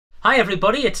Hi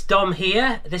everybody, it's Dom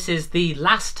here. This is the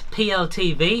last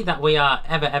PLTV that we are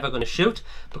ever going to shoot,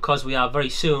 because we are very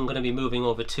soon going to be moving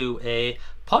over to a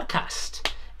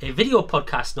podcast, a video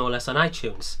podcast no less, on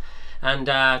iTunes. And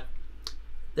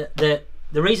the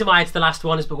reason why it's the last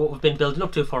one is because what we've been building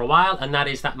up to for a while, and that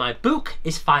is that my book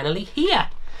is finally here.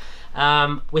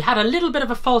 We had a little bit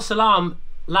of a false alarm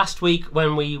last week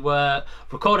when we were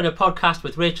recording a podcast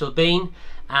with Rachel Bean,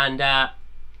 and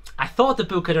I thought the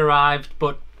book had arrived,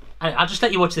 but I'll just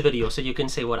let you watch the video so you can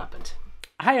see what happened.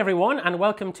 Hi everyone, and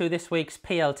welcome to this week's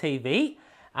PLTV.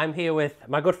 I'm here with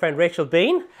my good friend Rachel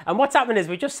Bean, and what's happened is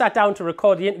we just sat down to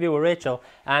record the interview with Rachel,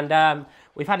 and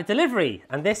we've had a delivery,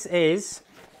 and this is...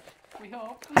 We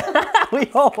hope. We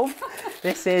hope.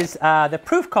 This is the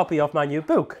proof copy of my new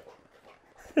book.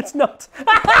 It's not.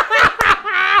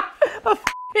 I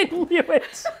f***ing knew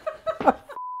it. I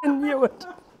f***ing knew it.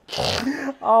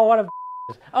 Oh, what a...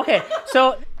 Okay,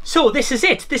 so this is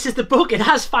it. This is the book. It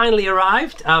has finally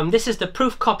arrived. This is the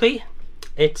proof copy.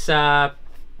 It's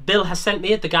Bill has sent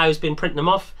me it, the guy who's been printing them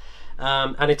off,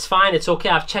 and it's fine. It's okay.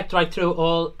 I've checked right through it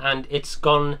all, and it's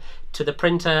gone to the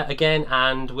printer again,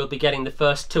 and we'll be getting the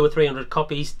first 200 or 300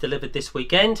 copies delivered this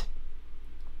weekend.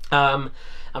 I'm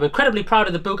incredibly proud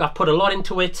of the book. I've put a lot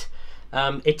into it.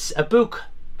 It's a book,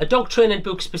 a dog training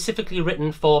book specifically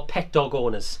written for pet dog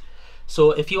owners.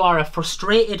 So if you are a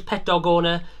frustrated pet dog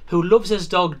owner who loves his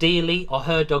dog dearly or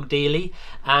her dog dearly,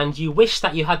 and you wish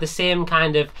that you had the same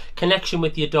kind of connection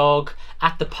with your dog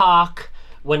at the park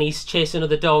when he's chasing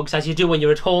other dogs as you do when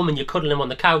you're at home and you're cuddling him on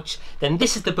the couch, then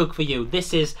this is the book for you.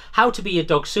 This is How to Be a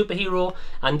Dog Superhero,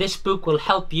 and this book will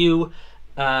help you,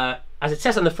 as it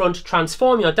says on the front,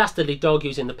 transform your dastardly dog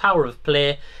using the power of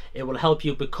play. It will help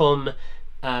you become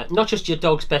not just your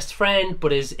dog's best friend,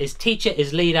 but his teacher,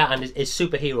 his leader, and his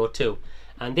superhero too.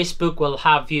 And this book will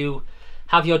have your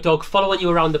dog following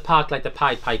you around the park like the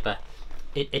Pied Piper.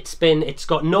 It's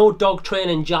got no dog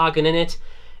training jargon in it.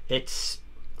 It's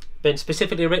been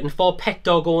specifically written for pet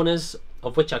dog owners,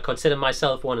 of which I consider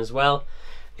myself one as well.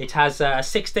 It has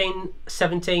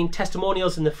 17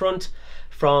 testimonials in the front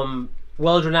from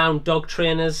world-renowned dog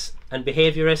trainers and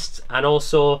behaviorists, and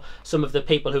also some of the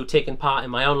people who've taken part in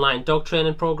my online dog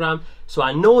training program. So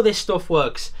I know this stuff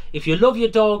works. If you love your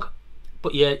dog,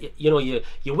 but you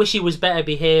wish he was better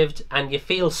behaved, and you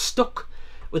feel stuck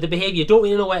with the behavior, you don't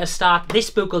really know where to start, this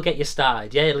book will get you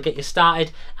started. Yeah, it'll get you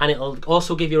started, and it'll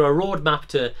also give you a roadmap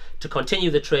to continue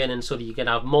the training so that you can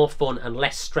have more fun and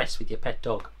less stress with your pet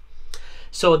dog.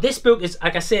 So this book is,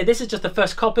 like I say, this is just the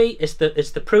first copy. It's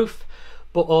the proof,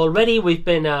 but already we've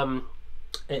been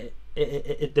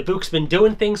the book's been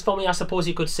doing things for me, I suppose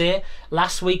you could say.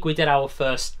 Last week we did our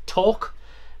first talk,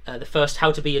 the first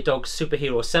How to Be a Dog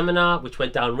Superhero seminar, which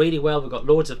went down really well. We got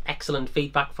loads of excellent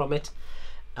feedback from it.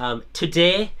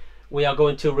 Today we are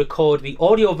going to record the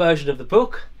audio version of the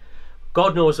book.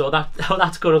 God knows how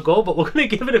that's going to go, but we're going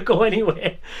to give it a go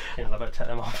anyway. Yeah, I better take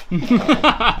them off.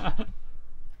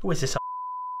 Who is this?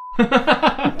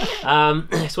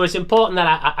 So it's important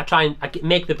that I try and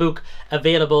make the book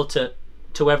available to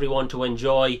everyone to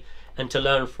enjoy and to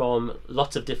learn from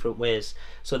lots of different ways.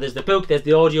 So there's the book, there's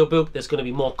the audio book, there's going to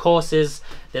be more courses,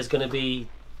 there's going to be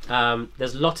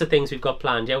there's lots of things we've got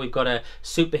planned. Yeah, we've got a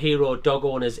superhero dog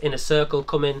owners inner circle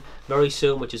coming very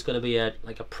soon, which is going to be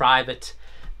like a private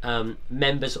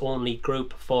members only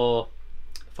group for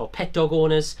pet dog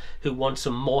owners who want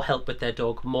some more help with their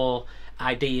dog, more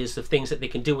ideas of things that they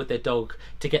can do with their dog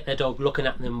to get their dog looking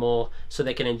at them more, so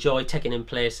they can enjoy taking in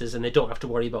places and they don't have to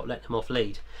worry about letting them off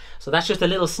lead. So that's just a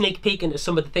little sneak peek into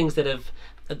some of the things that are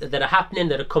happening,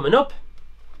 that are coming up.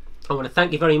 I want to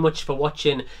thank you very much for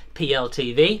watching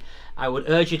PLTV. I would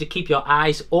urge you to keep your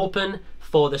eyes open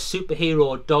for the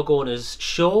Superhero Dog Owners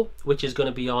Show, which is going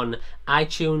to be on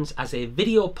iTunes as a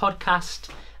video podcast,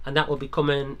 and that will be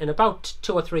coming in about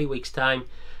 2 or 3 weeks time.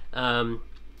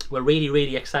 We're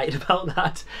really excited about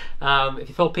that. If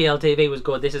you thought PLTV was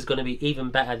good, this is going to be even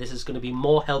better. This is going to be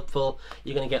more helpful.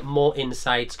 You're going to get more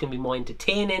insights. It's going to be more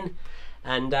entertaining,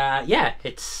 and yeah,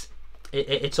 it's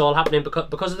all happening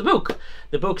because of the book.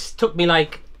 The book's took me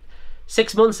like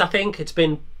 6 months, I think. It's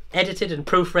been edited and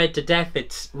proofread to death.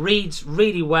 It reads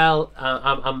really well.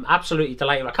 I'm absolutely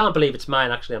delighted. I can't believe it's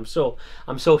mine, actually. I'm so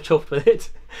chuffed with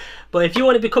it. But if you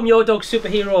want to become your dog's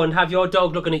superhero and have your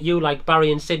dog looking at you like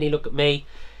Barry and Sydney look at me,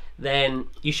 then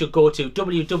you should go to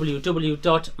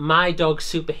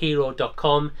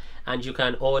www.mydogsuperhero.com, and you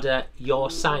can order your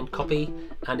signed copy,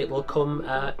 and it will come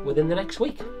within the next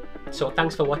week. So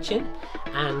thanks for watching,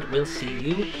 and we'll see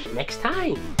you next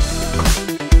time.